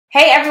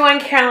Hey everyone,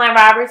 Karolyne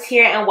Roberts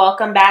here and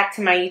welcome back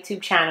to my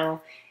YouTube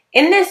channel.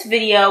 In this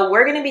video,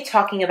 we're going to be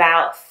talking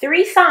about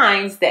 3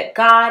 signs that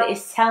God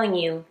is telling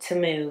you to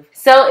move.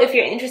 So if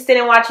you're interested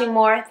in watching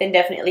more, then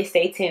definitely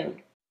stay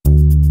tuned.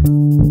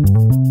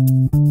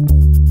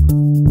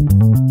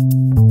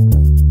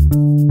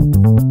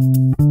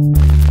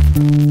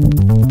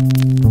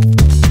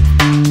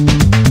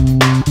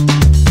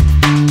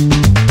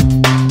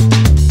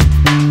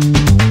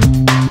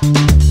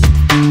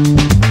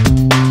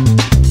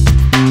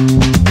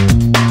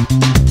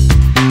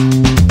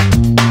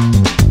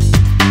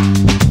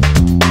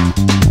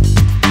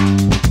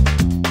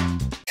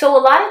 So a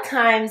lot of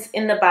times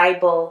in the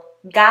Bible,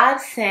 God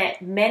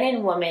sent men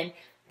and women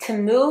to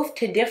move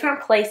to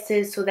different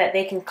places so that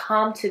they can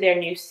come to their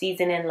new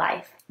season in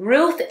life.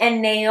 Ruth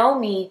and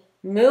Naomi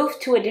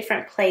moved to a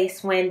different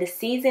place when the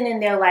season in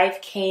their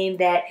life came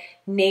that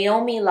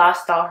Naomi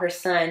lost all her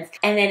sons.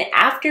 And then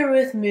after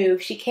Ruth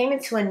moved, she came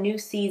into a new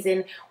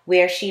season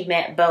where she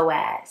met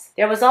Boaz.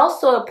 There was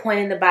also a point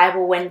in the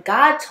Bible when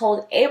God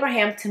told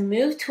Abraham to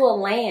move to a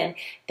land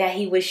that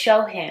he would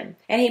show him.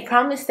 And he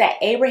promised that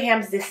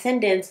Abraham's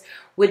descendants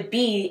would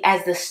be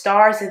as the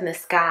stars in the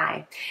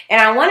sky.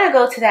 And I want to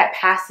go to that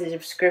passage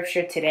of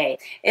scripture today.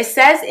 It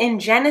says in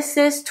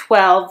Genesis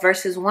 12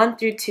 verses 1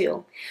 through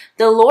 2,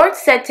 "The Lord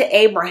said to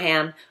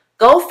Abraham,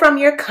 'Go from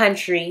your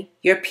country,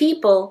 your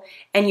people,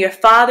 and your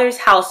father's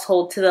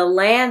household to the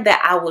land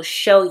that I will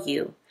show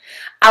you.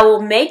 I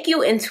will make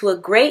you into a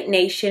great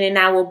nation and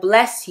I will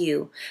bless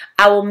you.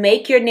 I will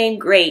make your name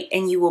great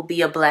and you will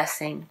be a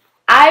blessing.'"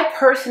 I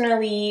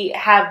personally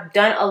have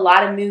done a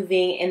lot of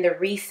moving in the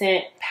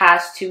recent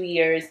past 2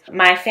 years.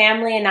 My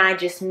family and I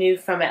just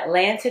moved from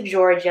Atlanta,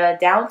 Georgia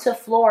down to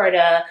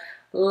Florida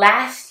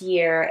last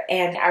year,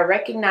 and I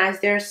recognize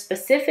there are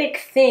specific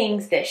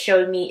things that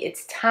showed me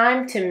it's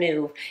time to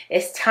move.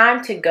 It's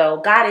time to go.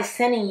 God is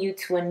sending you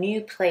to a new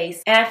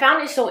place. And I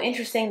found it so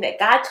interesting that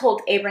God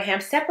told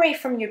Abraham, separate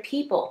from your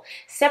people,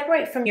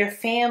 separate from your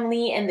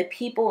family and the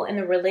people and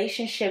the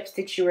relationships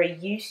that you are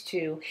used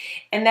to.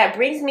 And that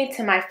brings me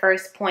to my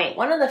first point.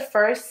 One of the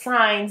first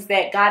signs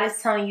that God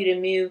is telling you to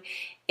move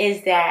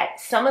is that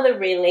some of the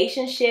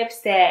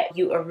relationships that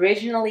you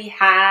originally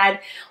had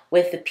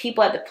with the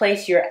people at the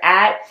place you're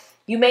at,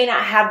 you may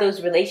not have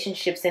those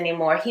relationships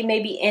anymore. He may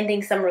be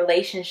ending some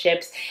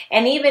relationships.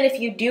 And even if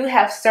you do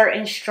have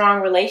certain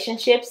strong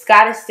relationships,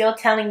 God is still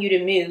telling you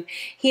to move.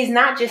 He's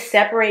not just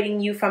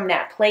separating you from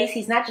that place.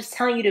 He's not just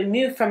telling you to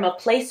move from a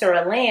place or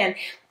a land,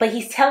 but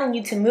He's telling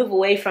you to move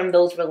away from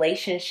those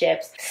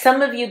relationships.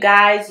 Some of you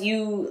guys,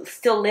 you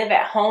still live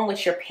at home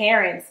with your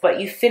parents, but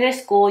you finish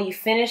school, you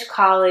finish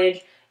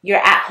college, you're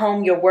at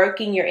home, you're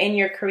working, you're in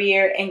your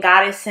career, and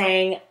God is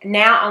saying,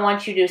 now I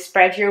want you to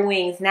spread your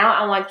wings. Now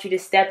I want you to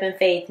step in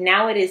faith.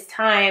 Now it is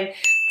time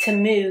to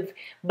move.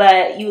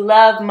 But you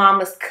love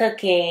mama's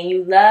cooking,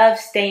 you love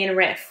staying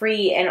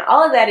rent-free, and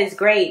all of that is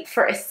great.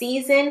 For a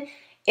season,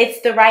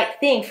 it's the right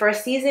thing. For a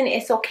season,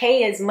 it's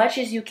okay as much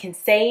as you can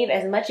save,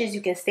 as much as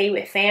you can stay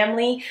with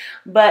family.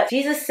 But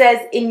Jesus says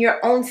in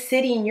your own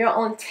city, in your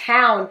own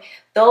town,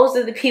 those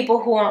are the people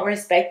who won't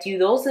respect you.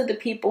 Those are the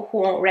people who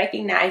won't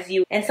recognize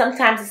you. And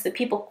sometimes it's the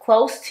people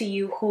close to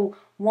you who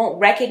won't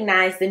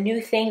recognize the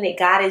new thing that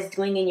God is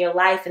doing in your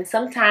life. And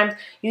sometimes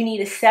you need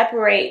to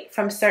separate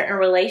from certain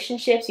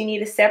relationships. You need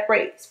to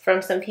separate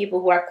from some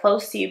people who are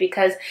close to you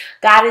because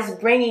God is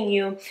bringing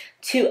you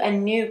to a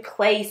new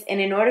place. And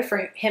in order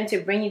for Him to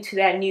bring you to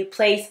that new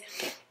place,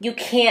 you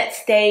can't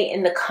stay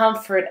in the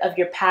comfort of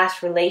your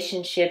past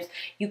relationships.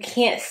 You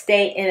can't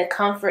stay in the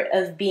comfort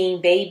of being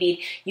babied.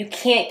 You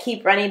can't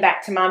keep running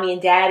back to mommy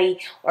and daddy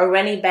or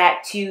running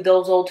back to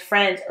those old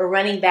friends or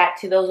running back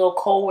to those old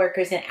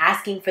co-workers and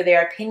asking for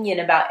their opinion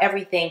about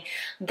everything.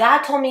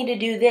 God told me to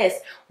do this.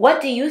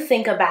 What do you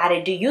think about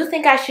it? Do you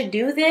think I should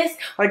do this?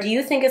 Or do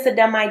you think it's a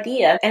dumb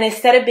idea? And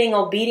instead of being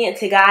obedient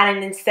to God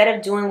and instead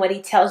of doing what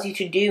He tells you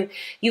to do,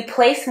 you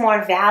place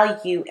more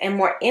value and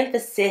more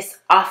emphasis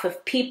off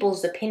of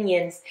people's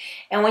opinions.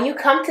 And when you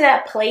come to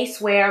that place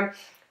where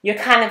you're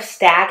kind of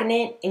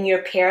stagnant and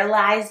you're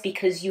paralyzed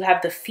because you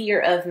have the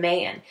fear of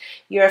man,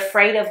 you're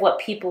afraid of what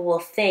people will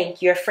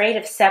think, you're afraid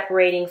of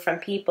separating from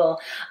people.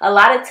 A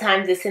lot of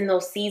times it's in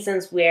those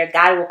seasons where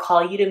God will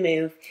call you to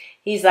move.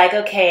 He's like,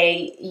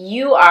 okay,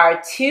 you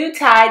are too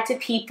tied to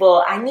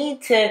people. I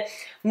need to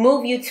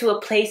move you to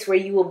a place where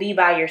you will be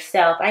by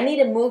yourself. I need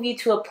to move you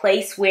to a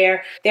place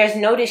where there's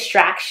no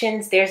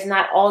distractions. There's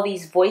not all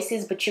these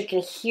voices, but you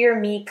can hear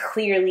me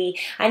clearly.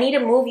 I need to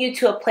move you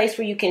to a place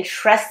where you can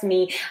trust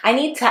me. I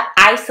need to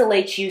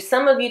isolate you.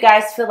 Some of you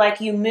guys feel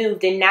like you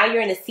moved and now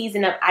you're in a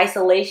season of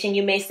isolation.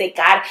 You may say,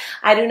 God,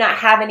 I do not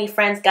have any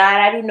friends. God,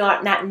 I do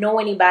not know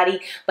anybody.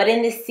 But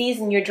in this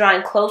season, you're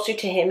drawing closer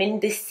to Him. In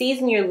this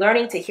season, you're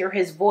learning to hear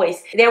hear his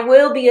voice. There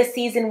will be a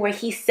season where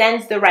he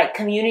sends the right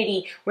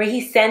community, where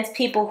he sends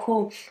people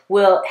who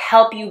will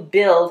help you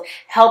build,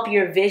 help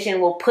your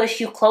vision, will push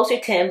you closer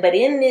to him. But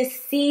in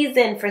this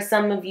season, for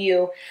some of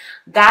you,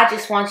 God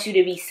just wants you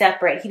to be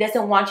separate. He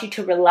doesn't want you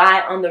to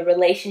rely on the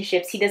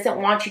relationships. He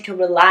doesn't want you to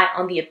rely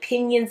on the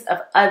opinions of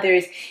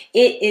others.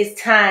 It is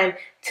time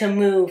to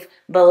move,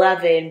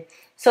 beloved.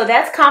 So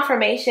that's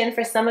confirmation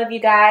for some of you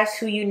guys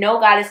who you know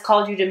God has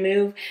called you to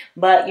move,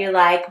 but you're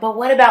like, but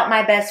what about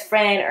my best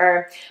friend?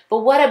 Or, but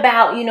what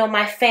about,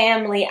 my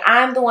family?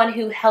 I'm the one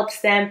who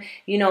helps them,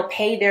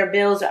 pay their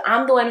bills, or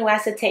I'm the one who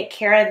has to take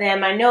care of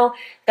them. I know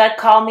God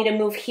called me to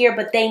move here,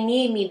 but they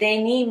need me.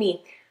 They need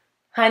me.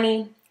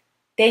 Honey,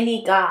 they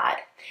need God,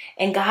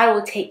 and God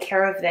will take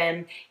care of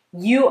them.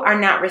 You are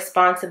not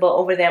responsible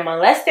over them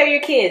unless they're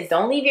your kids.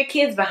 Don't leave your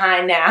kids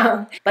behind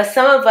now. But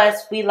some of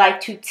us, we like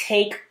to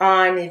take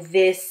on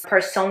this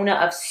persona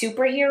of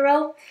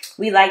superhero.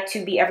 We like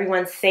to be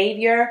everyone's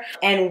savior,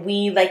 and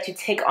we like to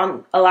take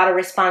on a lot of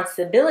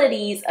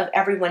responsibilities of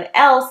everyone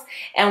else.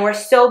 And we're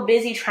so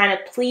busy trying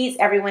to please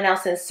everyone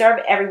else and serve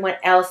everyone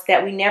else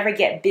that we never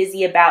get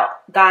busy about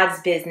God's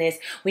business.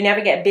 We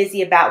never get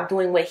busy about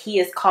doing what he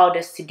has called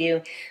us to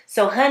do.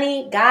 So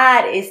honey,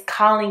 God is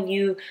calling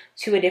you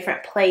to a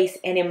different place,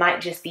 and it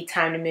might just be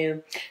time to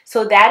move.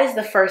 So that is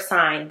the first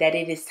sign that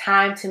it is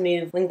time to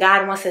move, when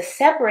God wants to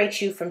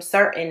separate you from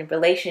certain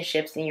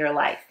relationships in your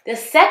life. The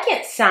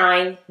second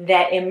sign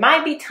that it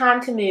might be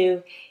time to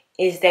move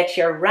is that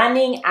you're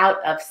running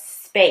out of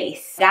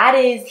space.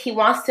 He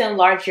wants to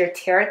enlarge your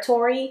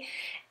territory.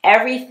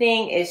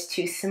 Everything is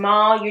too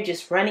small. You're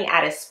just running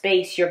out of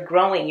space. You're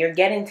growing. You're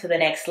getting to the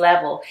next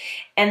level.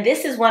 And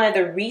this is one of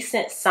the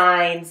recent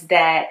signs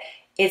that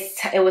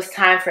it was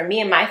time for me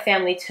and my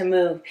family to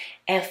move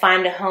and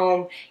find a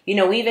home.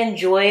 We've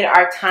enjoyed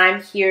our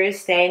time here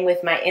staying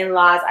with my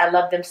in-laws. I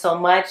love them so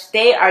much.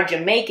 They are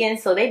Jamaican,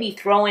 so they be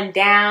throwing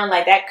down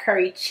like that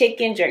curry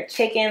chicken, jerk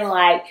chicken,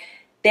 like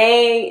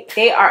they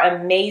are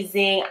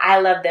amazing.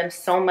 I love them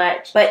so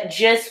much. But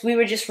we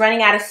were just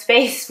running out of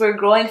space. We're a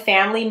growing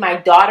family. My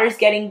daughter's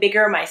getting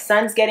bigger. My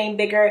son's getting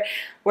bigger.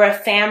 We're a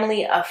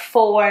family of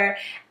 4,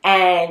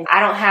 and I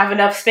don't have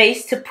enough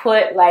space to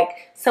put like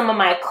some of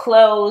my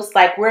clothes.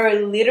 Like,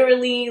 we're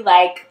literally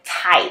like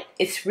tight.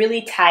 It's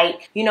really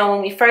tight.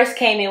 When we first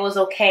came, it was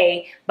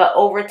okay, but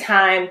over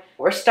time,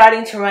 we're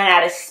starting to run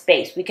out of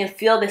space. We can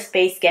feel the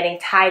space getting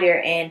tighter,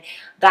 and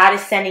God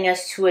is sending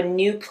us to a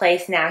new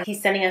place now.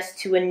 He's sending us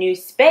to a new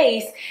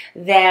space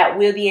that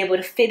we'll be able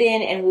to fit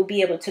in, and we'll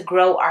be able to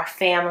grow our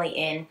family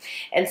in.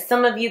 And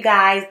some of you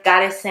guys,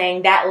 God is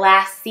saying that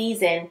last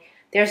season,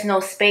 there's no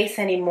space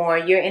anymore.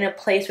 You're in a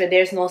place where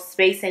there's no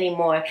space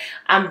anymore.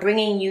 I'm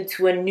bringing you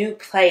to a new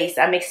place.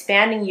 I'm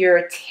expanding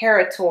your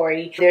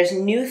territory. There's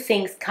new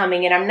things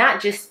coming, and I'm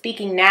not just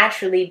speaking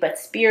naturally, but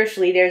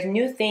spiritually. There's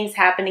new things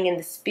happening in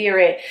the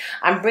spirit.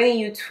 I'm bringing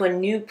you to a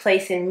new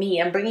place in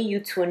me. I'm bringing you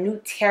to a new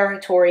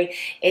territory.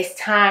 It's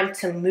time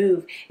to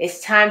move.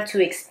 It's time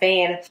to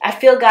expand. I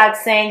feel God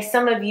saying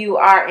some of you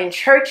are in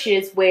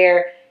churches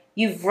where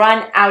you've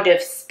run out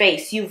of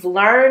space. You've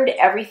learned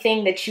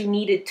everything that you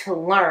needed to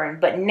learn,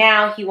 but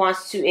now he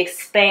wants to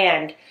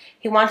expand.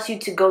 He wants you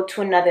to go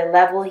to another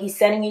level. He's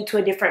sending you to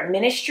a different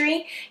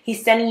ministry.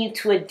 He's sending you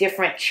to a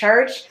different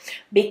church,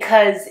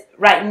 because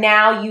right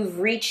now you've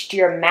reached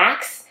your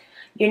max.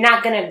 You're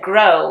not going to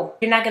grow.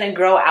 You're not going to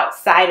grow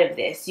outside of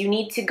this. You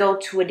need to go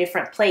to a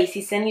different place.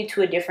 He's sending you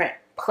to a different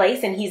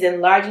place, and he's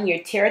enlarging your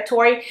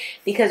territory,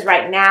 because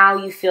right now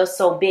you feel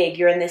so big.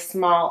 You're in this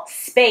small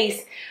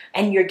space,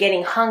 and you're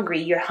getting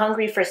hungry. You're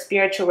hungry for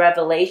spiritual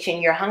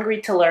revelation. You're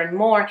hungry to learn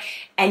more,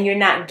 and you're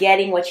not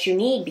getting what you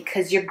need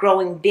because you're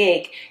growing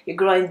big. You're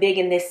growing big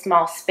in this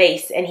small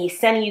space, and he's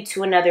sending you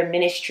to another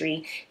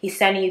ministry. He's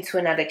sending you to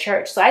another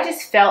church. So I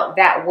just felt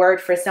that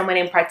word for someone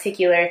in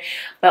particular.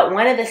 But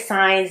one of the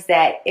signs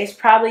that it's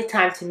probably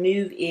time to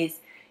move is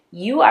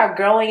you are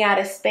growing out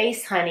of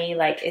space, honey.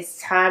 Like, it's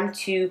time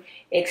to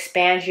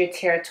expand your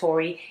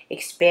territory,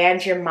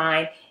 expand your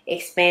mind,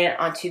 expand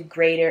onto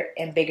greater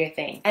and bigger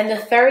things. And the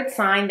third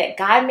sign that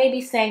God may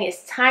be saying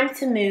it's time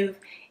to move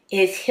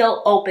is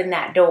he'll open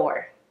that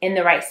door in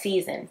the right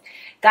season.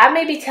 God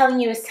may be telling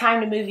you it's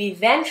time to move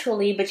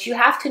eventually, but you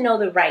have to know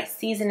the right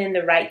season and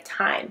the right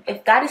time.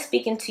 If God is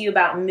speaking to you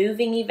about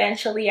moving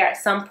eventually or at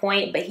some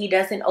point, but he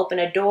doesn't open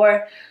a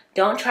door,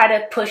 don't try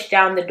to push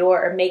down the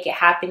door or make it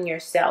happen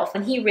yourself.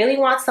 When he really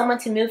wants someone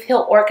to move,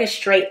 he'll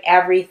orchestrate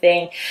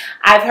everything.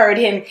 I've heard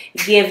him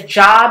give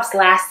jobs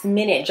last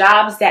minute,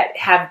 jobs that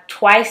have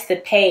twice the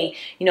pay,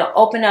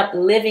 open up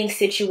living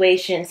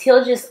situations.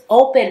 He'll just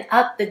open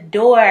up the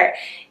door.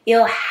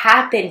 It'll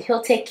happen.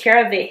 He'll take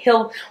care of it.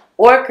 He'll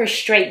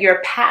orchestrate your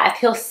path.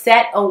 He'll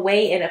set a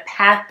way and a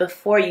path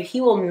before you.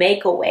 He will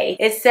make a way.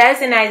 It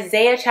says in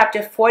Isaiah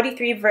chapter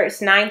 43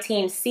 verse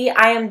 19, "See,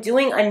 I am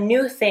doing a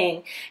new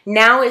thing.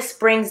 Now it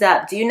springs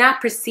up. Do you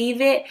not perceive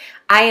it?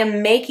 I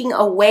am making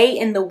a way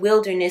in the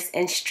wilderness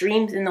and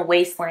streams in the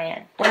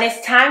wasteland. When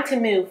it's time to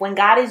move, when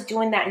God is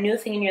doing that new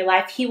thing in your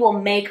life, He will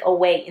make a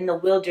way in the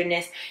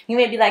wilderness. You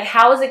may be like,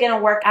 how is it going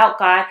to work out,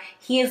 God?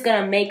 He is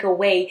going to make a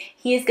way.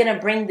 He is going to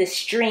bring the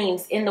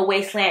streams in the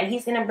wasteland.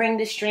 He's going to bring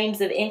the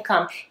streams of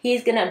income.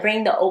 He's going to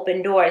bring the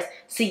open doors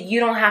so you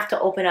don't have to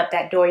open up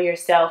that door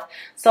yourself.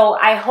 So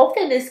I hope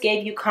that this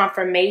gave you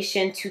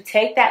confirmation to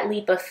take that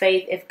leap of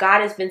faith. If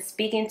God has been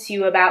speaking to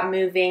you about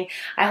moving,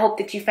 I hope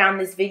that you found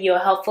this video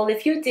helpful.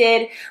 If you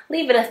did,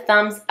 leave it a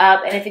thumbs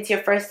up. And if it's your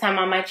first time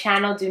on my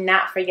channel, do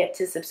not forget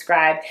to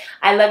subscribe.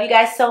 I love you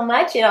guys so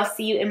much, and I'll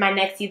see you in my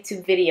next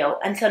YouTube video.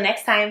 Until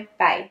next time,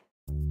 bye.